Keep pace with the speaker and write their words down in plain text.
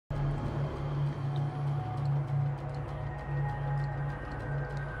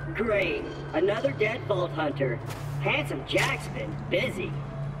Great. Another dead Vault Hunter. Handsome Jack's been busy.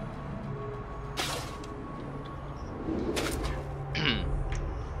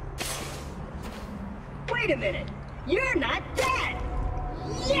 Wait a minute. You're not dead.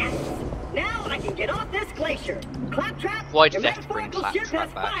 Yes! Now I can get off this glacier. Claptrap, Why did your they have to bring metaphorical ship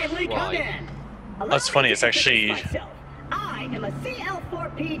has Claptrap back? finally come in. Allow That's me funny, to it's actually... introduce myself. I am a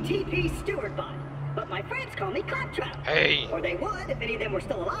CL4P TP steward bot, but my friends call me Claptrap. Hey! Or they would if any of them were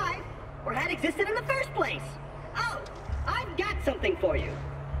still alive, or had existed in the first place. Oh, I've got something for you.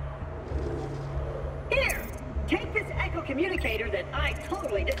 Here, take this echo communicator that I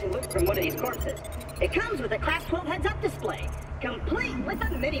totally didn't loot from one of these corpses. It comes with a Class 12 heads-up display, complete with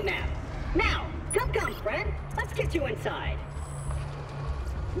a mini-map. Now, come, friend. Let's get you inside.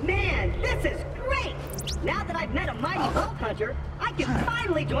 Man, this is great! Now that I've met a mighty Vault Hunter, I can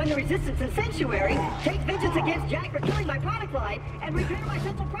finally join the Resistance and Sanctuary, take vengeance against Jack for killing my product line, and repair my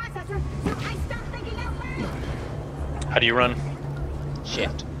central processor so I stop thinking out loud! How do you run?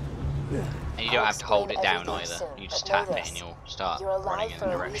 Shift. And you don't have to hold it down either. You just tap it and you'll start running in the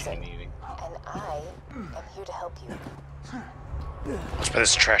direction you're moving. And I am here to help you. Let's put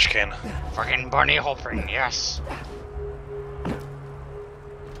this trash can. Fucking bunny hopping, yes!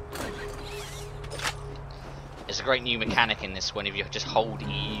 There's a great new mechanic in this one. If you just hold E,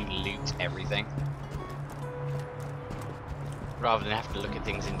 you loot everything. Rather than have to look at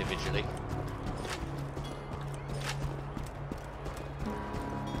things individually.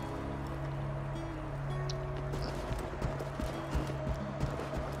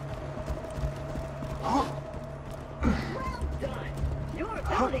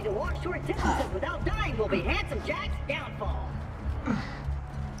 To walk short distances without dying will be Handsome Jack's downfall.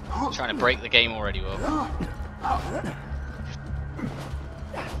 Trying to break the game already, Will.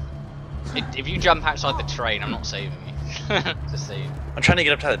 If you jump outside the train, I'm not saving you. Just saying. I'm trying to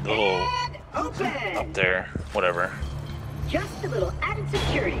get up to that little... Open. up there. Whatever. Just a little added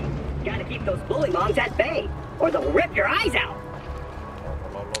security. Gotta keep those bullymongs at bay, or they'll rip your eyes out.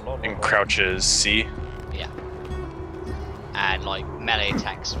 And crouches C. Yeah. And like melee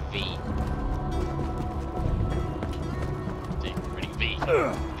attacks V. Ready? V.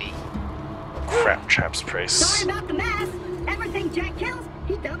 V. Crap, traps price. Sorry about the mess. Everything Jack kills,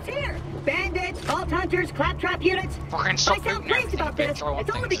 he dumps here. Bandits, Vault Hunters, Claptrap units. Fucking I stop sound looting pleased about everything, this. bitch. I want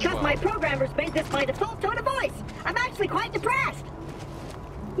It's only things as because well. my programmers made this my default tone of voice. I'm actually quite depressed.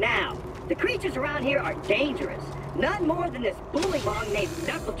 Now, the creatures around here are dangerous. None more than this bullymong named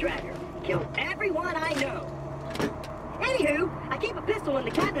Knuckle Dragger. Killed everyone I know. Anywho, I keep a pistol in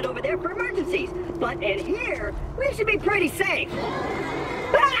the cabinet over there for emergencies. But in here, we should be pretty safe.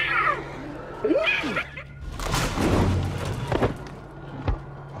 Ah!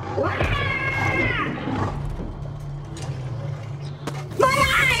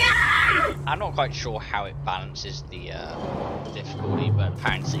 I'm not quite sure how it balances the difficulty, but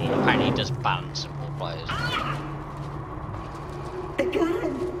apparently it does balance in all players. The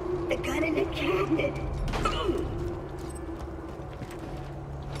gun in the cabinet.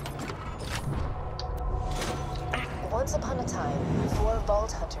 Once upon a time, 4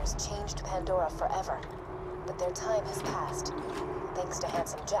 Vault Hunters changed Pandora forever. But their time has passed. Thanks to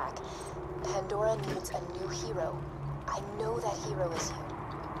Handsome Jack, Pandora needs a new hero. I know that hero is you.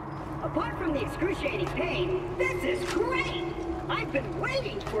 Apart from the excruciating pain, this is great! I've been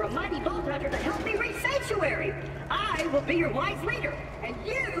waiting for a mighty Vault Hunter to help me reach Sanctuary! I will be your wise leader, and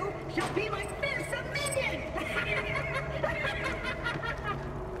you shall be my fearsome minion!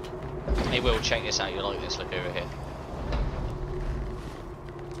 Hey Will, check this out, you like this, look over here.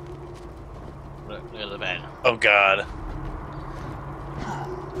 Look at the bed. Oh god.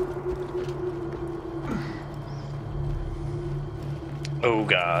 Oh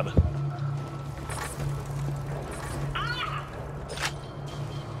god.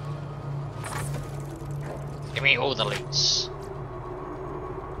 Give me all the loots.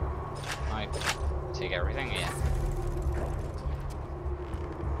 I take everything, yeah.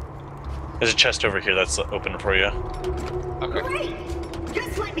 There's a chest over here that's open for you. Okay. Great!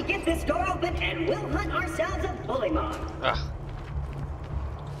 Just let me get this door open and we'll hunt ourselves a bullymong. Ugh.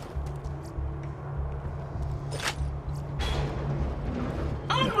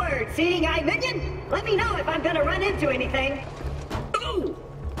 Onward, seeing eye minion! Let me know if I'm gonna run into anything. Ooh!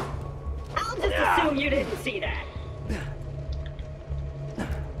 I'll just assume you didn't see that.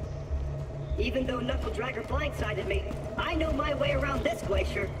 Even though Knuckle Dragger blindsided me, I know my way around this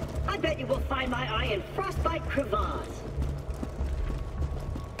glacier. I bet you will find my eye in Frostbite Crevasse.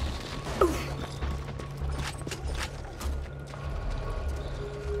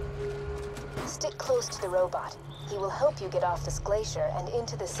 Stick close to the robot. He will help you get off this glacier and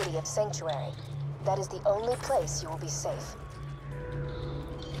into the city of Sanctuary. That is the only place you will be safe.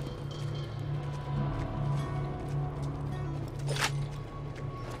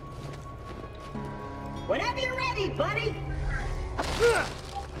 Whenever you're ready, buddy!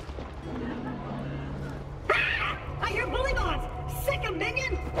 I hear bully bombs! Sick 'em,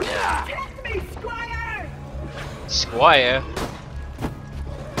 minion! Test me, Squire! Squire?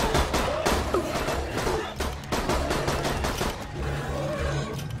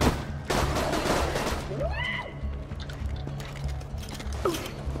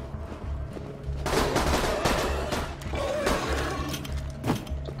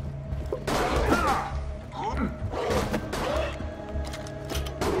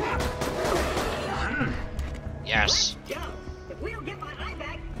 Yes. Joe, if we don't get my eye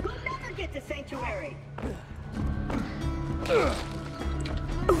back, we'll never get to Sanctuary!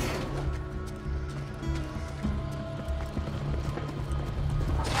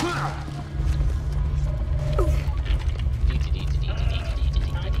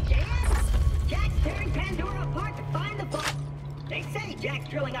 Jack's tearing Pandora apart to find the vault. They say Jack's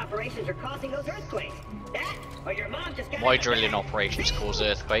drilling operations are causing those earthquakes. That, or your mom just got... Why drilling operations cause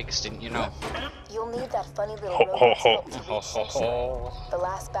earthquakes, didn't you know? You'll need that funny little robot's help to reach Sanctuary, the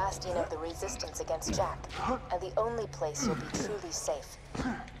last bastion of the resistance against Jack, and the only place you'll be truly safe.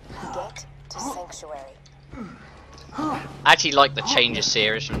 Get to Sanctuary. I actually like the change of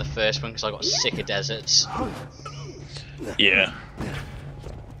series from the first one because I got sick of deserts. Yeah.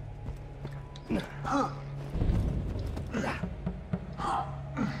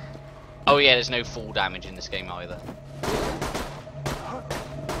 Oh yeah, there's no full damage in this game either.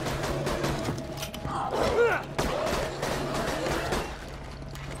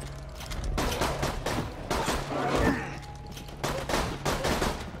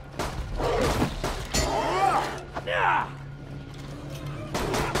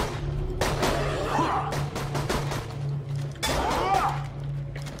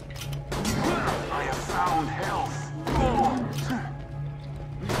 I have found health.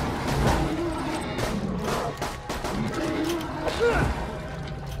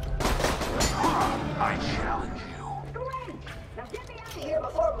 I challenge you. Now get me out of here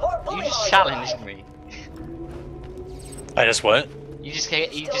before more bully You just bombs challenged arrive. me. I just what? You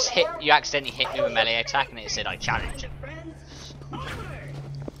accidentally hit me with a melee attack and it said I challenge him. Friends, onward!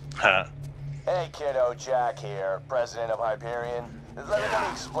 Huh. Hey kiddo, Jack here, president of Hyperion. Let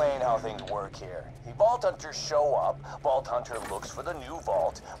me explain how things work here. The Vault Hunters show up, Vault Hunter looks for the new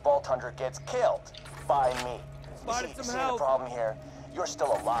vault, Vault Hunter gets killed by me. You see the problem here? You're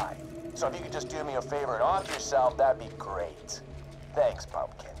still alive. So if you could just do me a favor and off yourself, that'd be great. Thanks,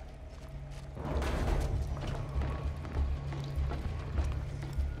 Pumpkin.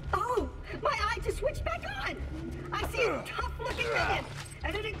 Oh, my eye just switched back on! I see a tough-looking minion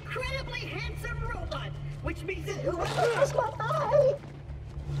and an incredibly handsome robot, which means that whoever has my eye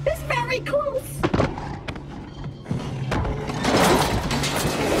is very close!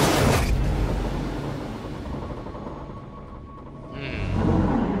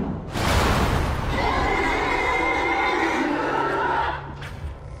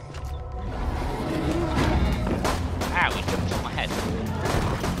 Ow, he jumped on my head.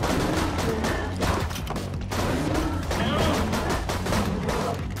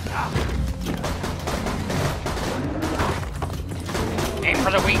 Aim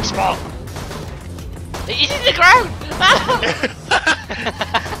for the weak spot. He's in the ground!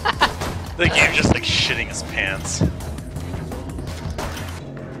 The game just like shitting his pants.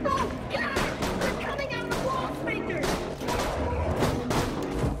 Oh, God! They're coming out of the wall, Sphincter!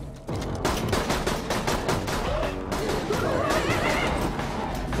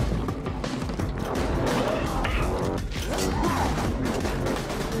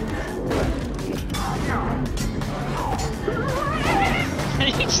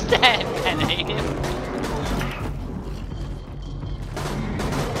 He's dead, Penny.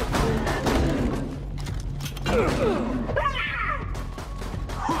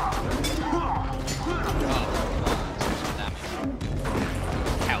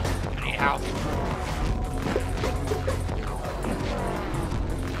 Help, I need help.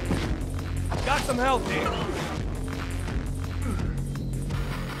 Got some health here.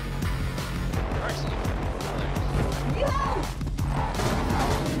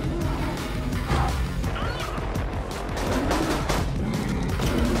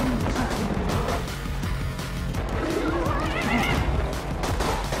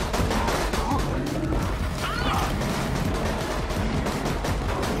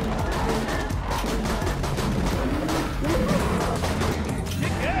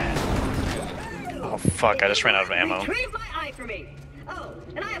 Fuck, I just ran out of ammo. Retrieve my eye for me. Oh,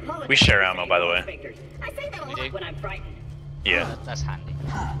 and I apologize. We share ammo, by the way. I say that a We lot do? when I'm frightened. Yeah. Oh, that's handy.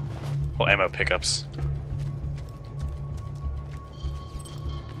 Well, ammo pickups.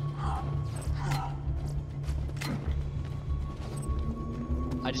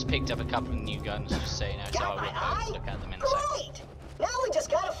 I just picked up a couple of new guns, just so you know, so Got I my will eye? look at them in a second. Great! Now we just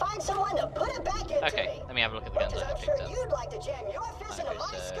gotta find someone to put it back into Okay, me. let me have a look at the guns Because I I'm just sure picked up. you'd like to jam your fist into Okay,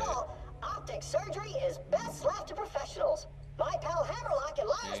 my so- skull. Optic surgery is best left to professionals. My pal Hammerlock in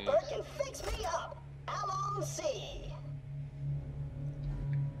Lionsburg can fix me up. Alon C.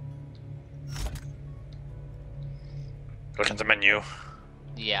 Look at the menu.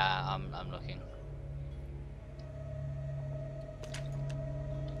 Yeah, I'm looking.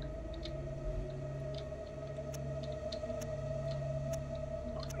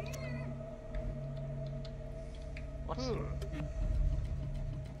 What's... What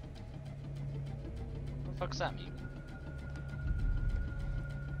the fuck does that mean?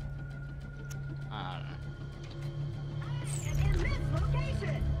 I don't know. In this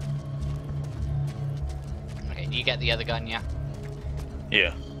location. Okay, you get the other gun, yeah?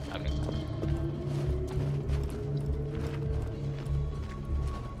 Yeah. Okay.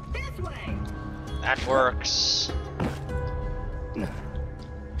 This way. That works.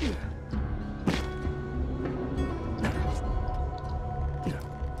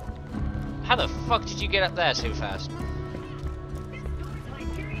 How the fuck did you get up there so fast? This door's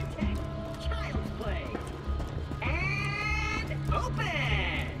Hyperion Tech. Child's play. And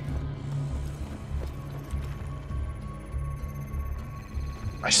open.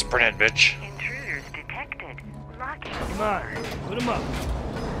 I sprinted, bitch. Intruders detected. Locking Come on, put him up.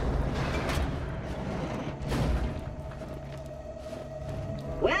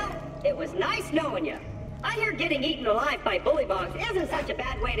 Well, it was nice knowing you. I hear getting eaten alive by bullymongs isn't such a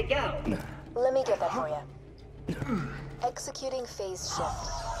bad way to go. Let me get that for you. Executing phase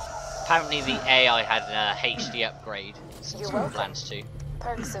shift. Apparently the AI had a HD upgrade since You're welcome. Borderlands 2.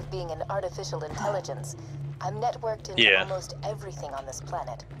 Perks of being an artificial intelligence. I'm networked into Yeah. almost everything on this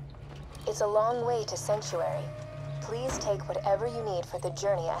planet. It's a long way to Sanctuary. Please take whatever you need for the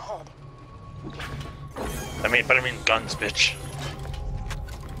journey ahead. I mean guns, bitch.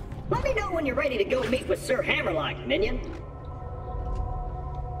 Let me know when you're ready to go meet with Sir Hammerlock, minion.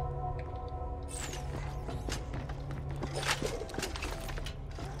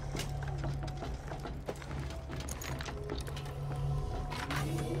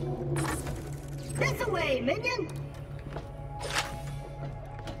 This away, minion!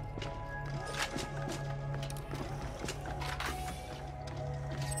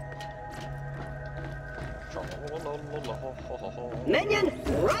 Minion,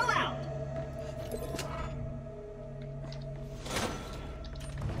 roll out!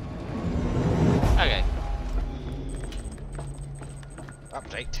 Okay.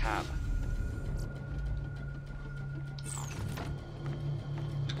 Update tab.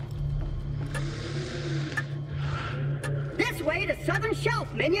 This way to Southern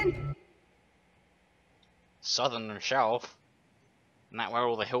Shelf, minion! Southern Shelf? Isn't that where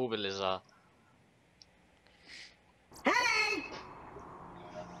all the hillbillies are? Hey!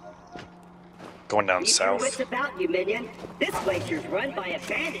 Going down Keep your south. wits about you, minion. This glacier's run by a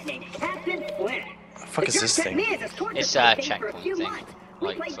bandit named Captain Flint. The fuck is this thing? It's a checkpoint thing,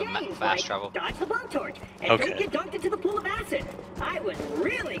 like for fast travel. Dodge the blowtorch and Okay. don't get dunked into the pool of acid. I was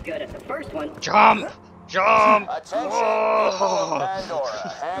really good at the first one. Jump! Jump! Attention, Whoa. people of Pandora.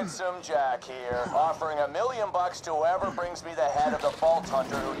 Handsome Jack here, offering $1 million to whoever brings me the head of the Vault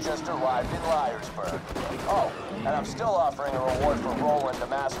Hunter who just arrived in Liarsburg. Oh, and I'm still offering a reward for Roland, the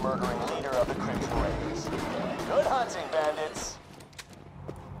mass-murdering leader of the Crimson Raiders. Good hunting, bandits.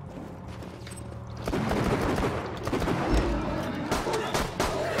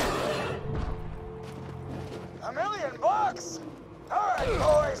 $1 million? All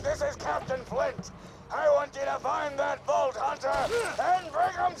right, boys, this is Captain Flint. I want you to find that Vault Hunter and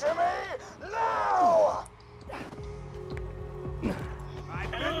bring him to me now!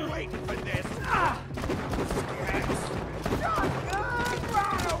 I've been waiting for this.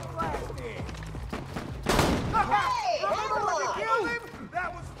 Hey, Hammerlock! Kill him?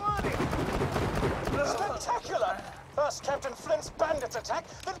 That was funny. Spectacular! First Captain Flint's bandits attack,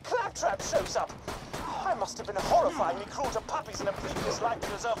 then Claptrap shows up. I must have been horrifyingly cruel to puppies in a previous life to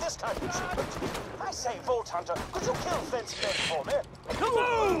deserve this kind of treatment. I say, Vault Hunter, could you kill Flint's men for me?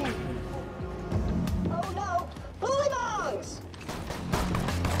 Kaboom! Oh no! Bullymongs!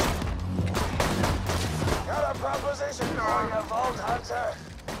 Got a proposition for you, Vault Hunter.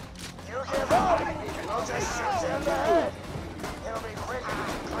 You give up, we'll just shoot you in the head. It'll be quick,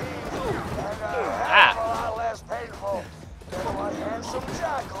 clean, and Ah.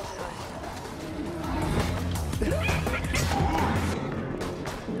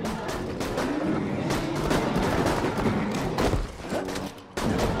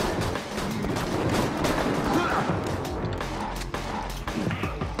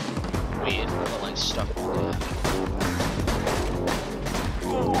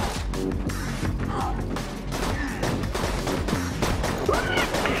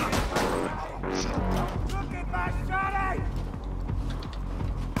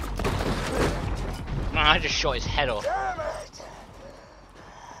 I just shot his head off. Damn it!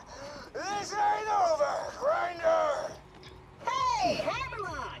 This ain't over, Grinder! Hey,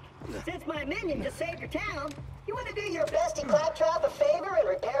 Hammerlock! Since my minion just saved your town, you want to do your bestie Claptrap a favor and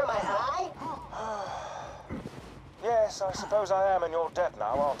repair my eye? Yes, I suppose I am in your debt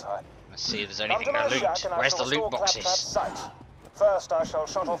now, aren't I? Let's see if there's Come anything to my to loot. shack and I Where's shall the loot restore Claptrap's boxes? sight. First, I shall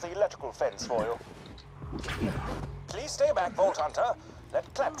shut off the electrical fence for you. Please stay back, Bolt Hunter.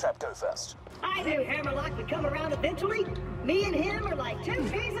 Let Claptrap go first. I knew Hammerlock would come around eventually. Me and him are like two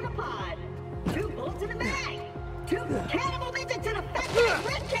peas in a pod. 2 bullets in a bag. 2 cannibal midgets in a fat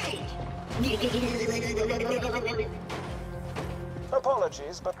rib cage.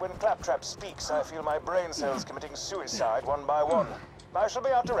 Apologies, but when Claptrap speaks, I feel my brain cells committing suicide one by one. I shall be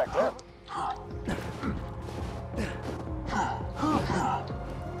out directly.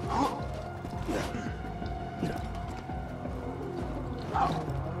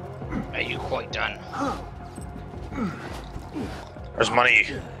 Are you quite done? There's money.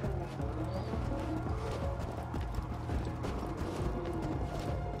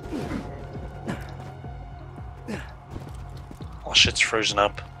 Oh, shit's frozen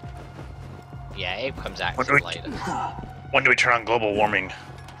up. Yeah, it comes active When do we- later. When do we turn on global warming?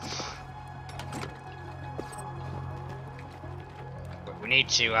 We need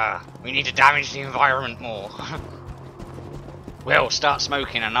to damage the environment more. We'll start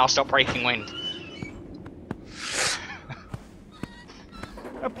smoking and I'll stop breaking wind.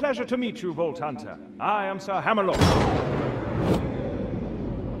 A pleasure to meet you, Vault Hunter. I am Sir Hammerlock.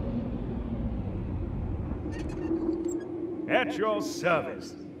 At your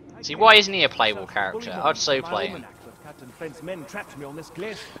service. See, why isn't he a playable character? I'd so play him. Captain Flint's men trapped me on this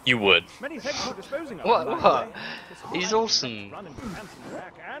glacier. You would. Many thanks for disposing of What? them, by What? the way. He's awesome. Run into Hanson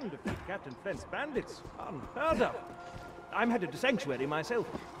Jack and defeat Captain Flint's bandits. Unheard of. I'm headed to Sanctuary myself.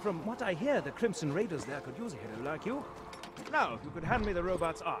 From what I hear, the Crimson Raiders there could use a hero like you. Now, if you could hand me the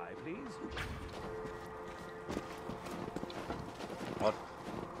robot's eye, please. What?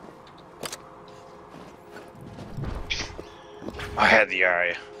 I had the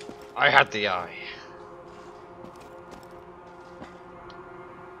eye. I had the eye.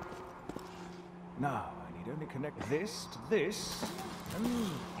 Now, I need only connect this to this.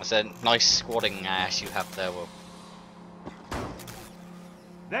 That's a nice squatting ass you have there, Will.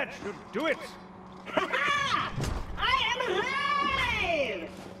 That should do it. Ha-ha! I am alive!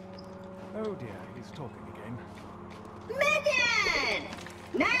 Oh dear, he's talking again. Minion!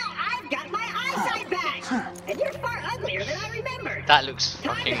 Now I've got my eyesight back! And you're far uglier than I remembered! That looks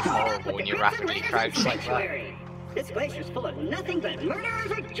Time fucking to join up horrible with when the you Crimson rapidly Raiders crouch in like that. Sanctuary. This glacier's full of nothing but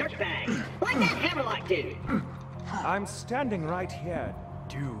murderers or jerkbags, like that Hammerlock dude. I'm standing right here,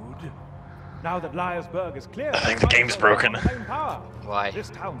 dude. Now that Liarsburg is clear, I think the game's broken. Power. Why? This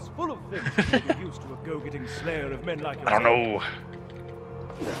town's full of things you're used to a go-getting slayer of men like I yourself. don't know.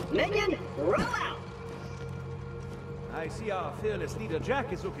 Minion, roll out! I see our fearless leader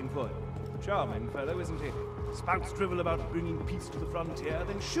Jack is looking for you. Charming fellow, isn't he? Spouts drivel about bringing peace to the frontier,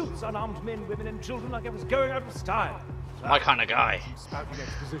 then shoots unarmed men, women, and children like it was going out of style. My kind of guy. I'm spouting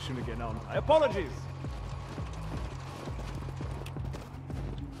exposition again, aren't I? Apologies.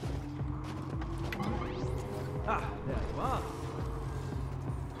 Ah, there you are.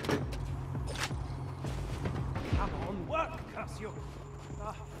 Come on, work, curse you.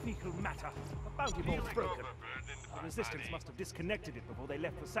 Ah, fecal matter. The bounty vault's broken. The resistance must have disconnected it before they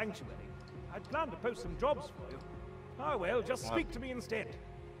left for Sanctuary. I'd planned to post some jobs for you. Oh well, just speak to me instead.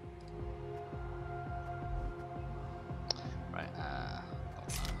 Right,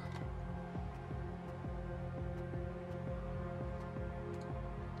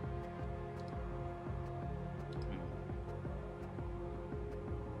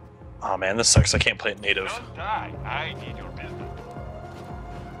 Oh man, this sucks. I can't play it native. Don't die. I need your business.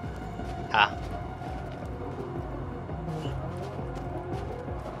 Ah.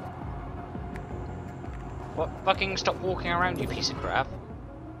 What? Fucking stop walking around, you piece of crap.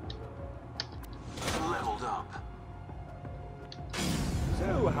 Leveled up.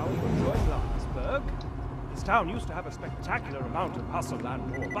 So, how are you enjoying Liarsburg? This town used to have a spectacular amount of hustle and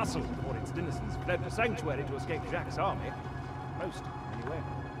more bustle before its denizens fled to Sanctuary to escape Jack's army. Most, anyway.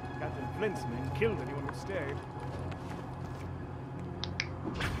 Captain Flint's men killed anyone who stayed.